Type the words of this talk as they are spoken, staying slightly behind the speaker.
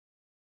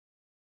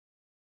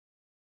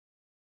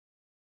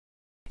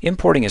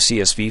Importing a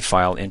CSV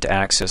file into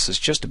Access is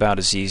just about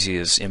as easy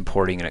as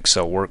importing an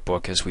Excel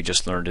workbook, as we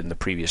just learned in the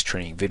previous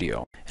training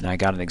video. And I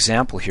got an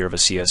example here of a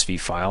CSV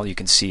file. You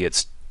can see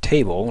it's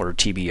table, or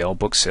TBL,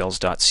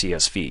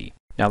 booksales.csv.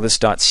 Now this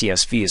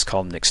 .csv is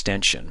called an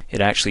extension.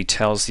 It actually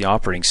tells the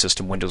operating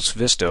system, Windows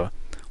Vista,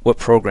 what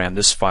program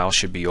this file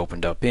should be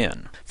opened up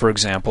in. For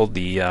example,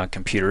 the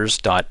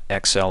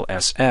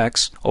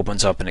computers.xlsx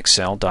opens up in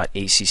Excel,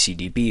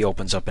 .accdb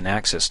opens up in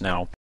Access.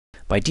 Now,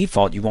 by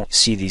default, you won't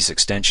see these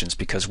extensions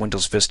because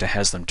Windows Vista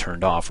has them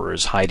turned off or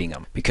is hiding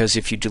them. Because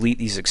if you delete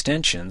these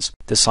extensions,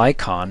 this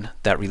icon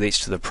that relates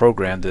to the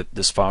program that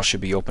this file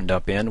should be opened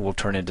up in will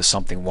turn into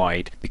something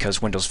white,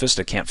 because Windows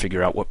Vista can't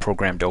figure out what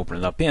program to open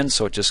it up in,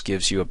 so it just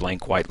gives you a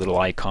blank white little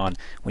icon.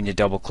 When you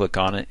double click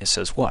on it, it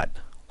says, what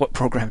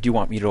program do you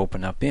want me to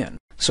open up in?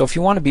 So if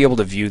you want to be able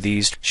to view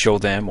these, show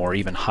them, or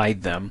even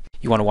hide them,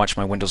 you want to watch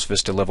my Windows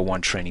Vista Level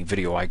 1 training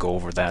video. I go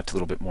over that a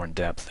little bit more in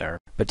depth there.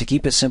 But to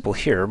keep it simple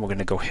here, we're going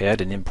to go ahead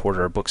and import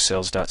our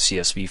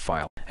booksales.csv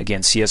file.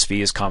 Again,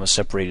 CSV is comma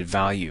separated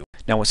value.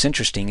 Now what's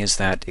interesting is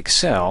that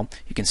Excel,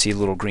 you can see a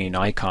little green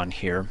icon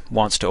here,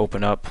 wants to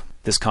open up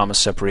this comma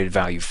separated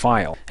value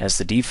file as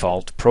the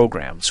default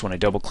program. So when I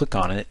double click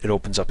on it, it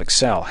opens up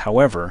Excel.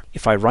 However,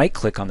 if I right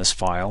click on this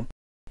file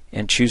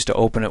and choose to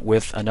open it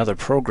with another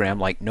program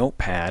like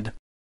Notepad,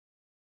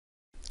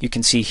 you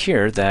can see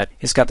here that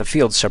it's got the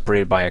fields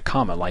separated by a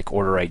comma, like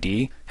order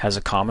ID has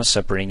a comma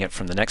separating it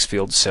from the next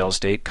field, sales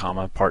date,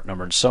 comma, part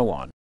number, and so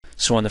on.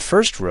 So in the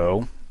first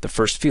row, the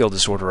first field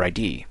is order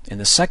ID. In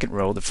the second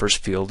row, the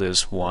first field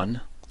is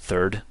 1,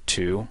 3rd,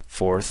 2,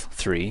 4th,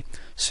 3.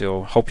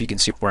 So hope you can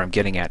see where I'm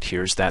getting at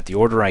here is that the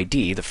order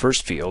ID, the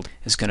first field,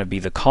 is going to be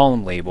the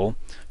column label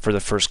for the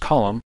first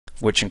column,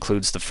 which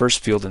includes the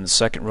first field in the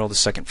second row, the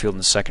second field in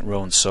the second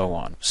row, and so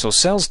on. So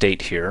sales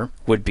date here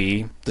would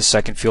be the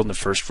second field in the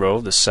first row,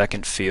 the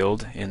second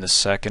field in the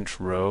second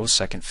row,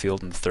 second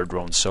field in the third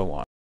row, and so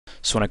on.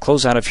 So when I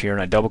close out of here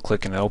and I double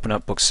click and I open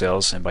up Book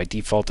Sales, and by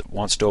default it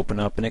wants to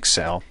open up in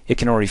Excel, it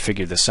can already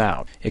figure this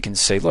out. It can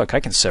say, look, I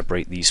can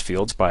separate these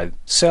fields by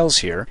sales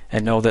here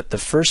and know that the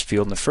first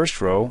field in the first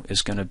row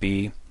is going to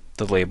be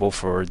the label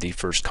for the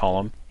first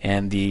column,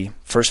 and the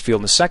first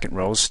field in the second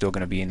row is still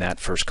going to be in that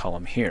first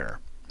column here.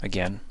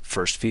 Again,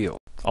 first field.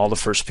 All the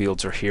first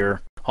fields are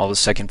here, all the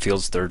second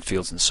fields, third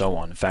fields, and so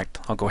on. In fact,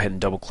 I'll go ahead and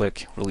double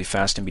click really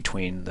fast in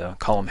between the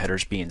column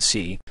headers B and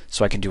C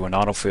so I can do an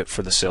autofit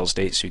for the sales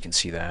date so you can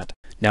see that.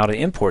 Now to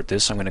import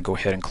this, I'm going to go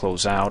ahead and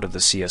close out of the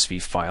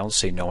CSV file and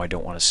say no, I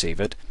don't want to save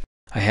it.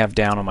 I have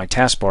down on my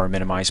taskbar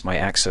minimize my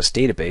Access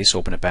database,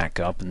 open it back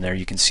up, and there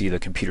you can see the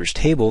computers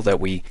table that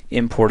we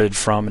imported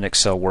from an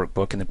Excel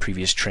workbook in the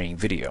previous training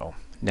video.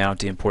 Now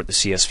to import the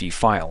CSV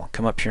file,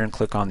 come up here and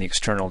click on the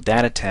External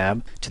Data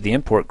tab to the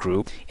Import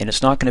group, and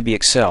it's not going to be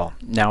Excel.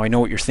 Now I know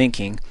what you're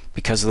thinking,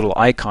 because the little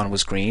icon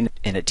was green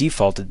and it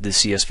defaulted the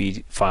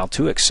CSV file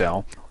to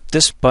Excel.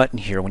 This button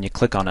here, when you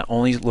click on it,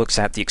 only looks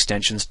at the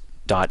extensions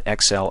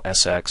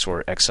 .xlsx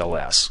or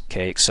XLS,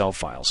 okay, Excel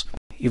files.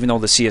 Even though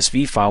the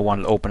CSV file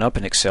wanted to open up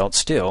in Excel, it's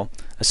still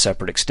a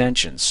separate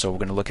extension. So we're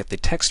going to look at the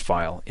text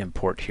file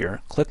import here,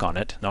 click on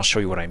it, and I'll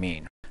show you what I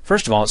mean.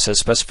 First of all, it says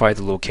specify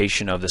the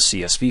location of the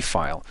CSV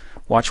file.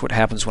 Watch what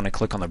happens when I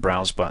click on the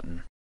Browse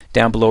button.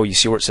 Down below you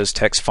see where it says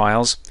Text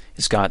Files.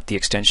 It's got the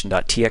extension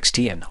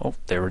 .txt and, oh,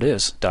 there it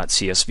is,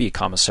 .csv,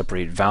 comma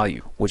separated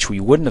value, which we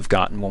wouldn't have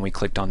gotten when we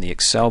clicked on the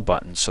Excel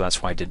button, so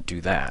that's why I didn't do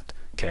that.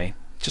 Okay,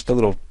 just a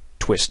little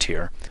twist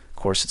here. Of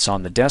course, it's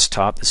on the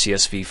desktop, the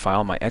CSV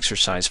file, my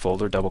exercise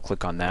folder. Double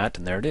click on that,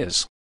 and there it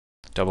is.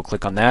 Double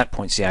click on that,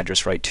 points the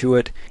address right to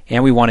it,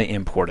 and we want to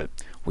import it.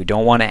 We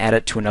don't want to add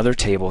it to another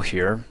table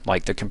here,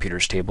 like the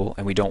computers table,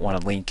 and we don't want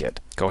to link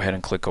it. Go ahead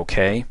and click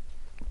OK.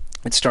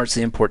 It starts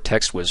the Import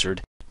Text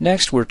Wizard.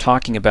 Next, we're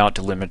talking about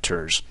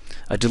delimiters.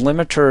 A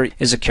delimiter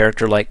is a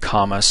character like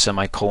comma,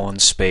 semicolon,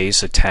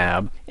 space, a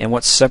tab, and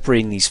what's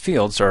separating these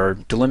fields are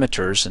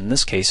delimiters. In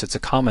this case, it's a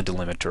comma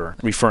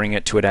delimiter, referring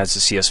it to it as the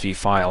CSV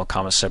file,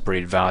 comma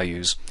separated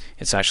values.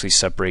 It's actually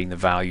separating the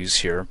values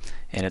here,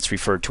 and it's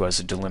referred to as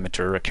a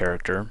delimiter, a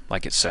character,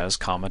 like it says,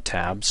 comma,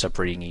 tab,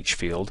 separating each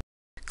field.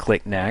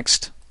 Click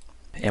Next,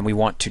 and we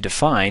want to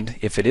define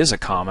if it is a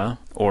comma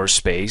or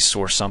space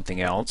or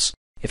something else.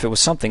 If it was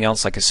something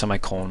else like a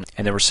semicolon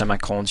and there were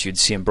semicolons, you'd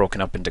see them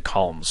broken up into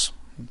columns.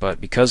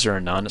 But because there are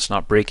none, it's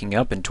not breaking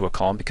up into a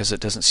column because it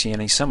doesn't see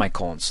any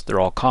semicolons. They're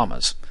all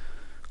commas.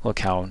 Look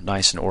how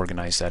nice and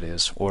organized that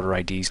is. Order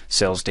ID,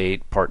 sales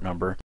date, part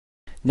number.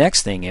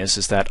 Next thing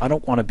is that I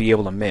don't want to be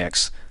able to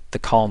mix the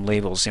column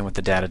labels in with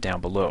the data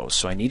down below.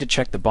 So I need to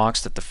check the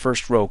box that the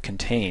first row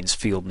contains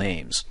field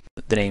names,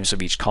 the names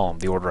of each column,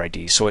 the order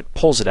ID. So it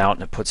pulls it out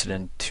and it puts it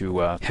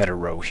into a header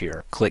row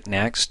here. Click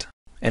Next,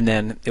 and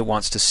then it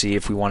wants to see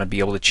if we want to be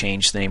able to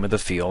change the name of the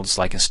fields,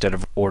 like instead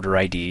of order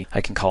ID, I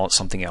can call it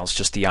something else,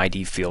 just the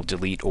ID field,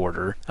 delete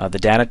order. The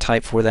data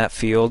type for that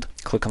field,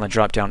 click on the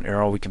drop down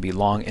arrow, we can be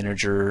long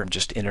integer,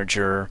 just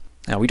integer.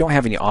 Now we don't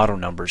have any auto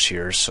numbers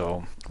here,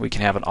 so we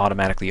can have it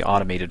automatically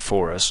automated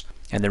for us.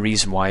 And the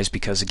reason why is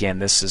because, again,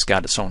 this has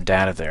got its own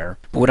data there.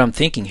 But what I'm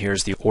thinking here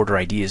is the order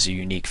ID is a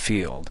unique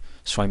field.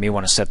 So I may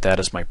want to set that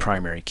as my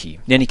primary key.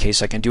 In any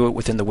case, I can do it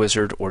within the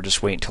wizard or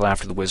just wait until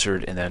after the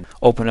wizard and then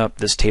open up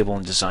this table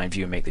in Design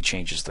View and make the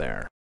changes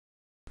there.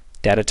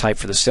 Data type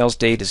for the sales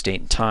date is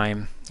date and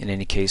time. In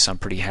any case, I'm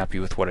pretty happy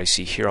with what I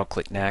see here. I'll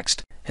click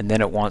Next. And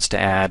then it wants to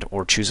add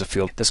or choose a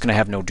field that's going to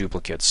have no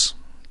duplicates.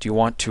 Do you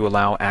want to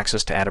allow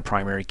access to add a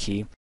primary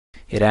key?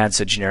 It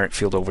adds a generic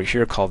field over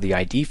here called the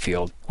ID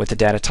field with the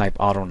data type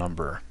auto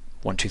number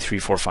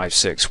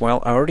 123456.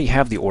 Well, I already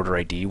have the order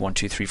ID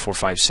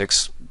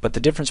 123456, but the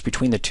difference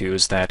between the two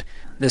is that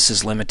this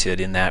is limited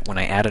in that when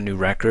I add a new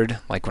record,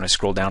 like when I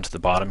scroll down to the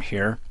bottom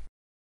here,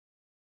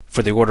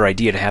 for the order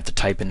ID, I'd have to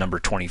type in number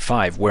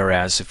 25,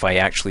 whereas if I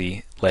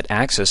actually let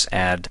Access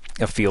add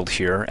a field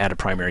here, add a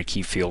primary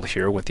key field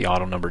here with the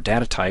auto number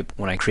data type,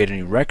 when I create a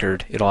new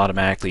record, it'll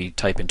automatically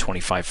type in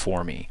 25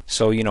 for me.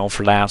 So,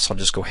 for laughs, I'll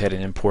just go ahead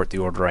and import the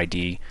order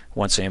ID.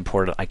 Once I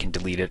import it, I can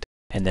delete it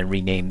and then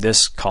rename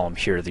this column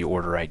here the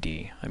order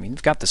ID. I mean,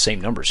 we've got the same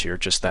numbers here,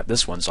 just that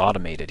this one's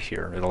automated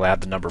here. It'll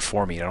add the number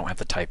for me. I don't have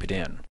to type it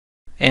in.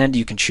 And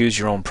you can choose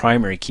your own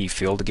primary key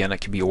field. Again, it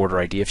could be order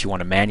ID if you want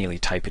to manually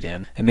type it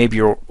in. And maybe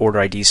your order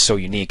ID is so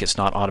unique it's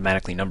not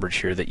automatically numbered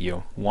here that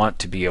you want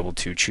to be able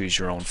to choose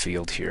your own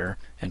field here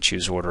and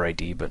choose order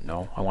ID, but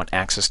no, I want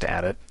Access to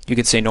add it. You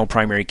could say no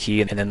primary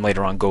key and then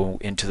later on go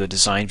into the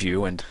Design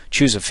View and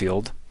choose a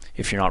field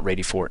if you're not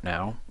ready for it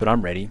now, but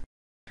I'm ready.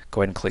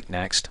 Go ahead and click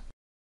Next.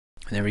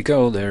 And there we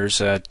go, there's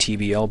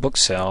TBL book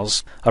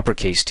sales,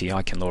 uppercase T.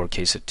 I can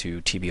lowercase it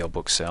to TBL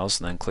book sales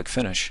and then click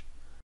Finish.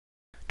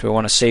 Do I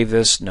want to save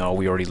this? No,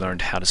 we already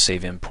learned how to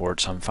save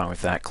imports. I'm fine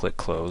with that. Click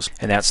Close.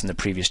 And that's in the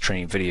previous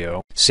training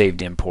video,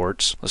 saved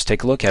imports. Let's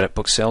take a look at it.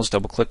 Book sales,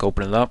 double click,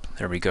 open it up.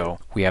 There we go.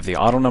 We have the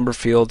auto number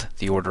field,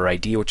 the order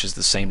ID, which is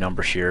the same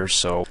number here.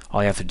 So all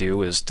I have to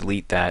do is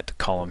delete that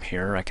column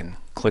here. I can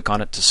click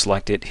on it to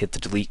select it, hit the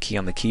delete key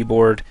on the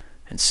keyboard,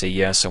 and say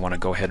yes, I want to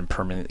go ahead and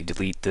permanently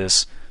delete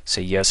this.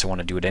 Say yes, I want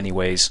to do it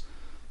anyways.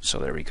 So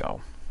there we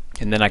go.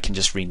 And then I can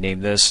just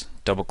rename this,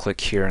 double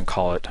click here and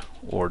call it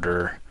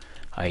order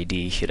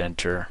ID, hit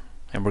enter,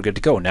 and we're good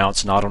to go. Now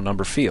it's an auto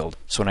number field.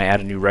 So when I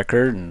add a new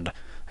record and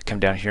I come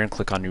down here and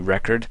click on new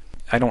record,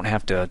 I don't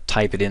have to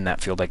type it in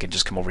that field. I can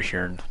just come over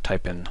here and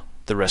type in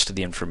the rest of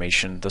the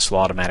information. This will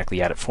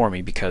automatically add it for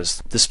me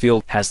because this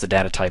field has the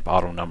data type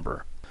auto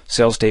number.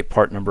 Sales date,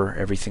 part number,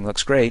 everything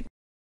looks great.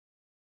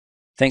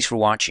 Thanks for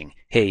watching.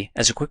 Hey,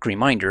 as a quick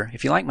reminder,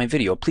 if you like my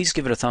video, please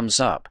give it a thumbs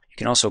up. You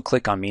can also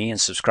click on me and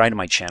subscribe to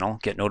my channel,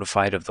 get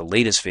notified of the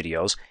latest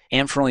videos,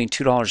 and for only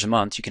 $2 a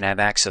month, you can have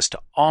access to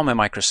all my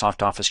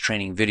Microsoft Office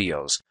training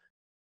videos.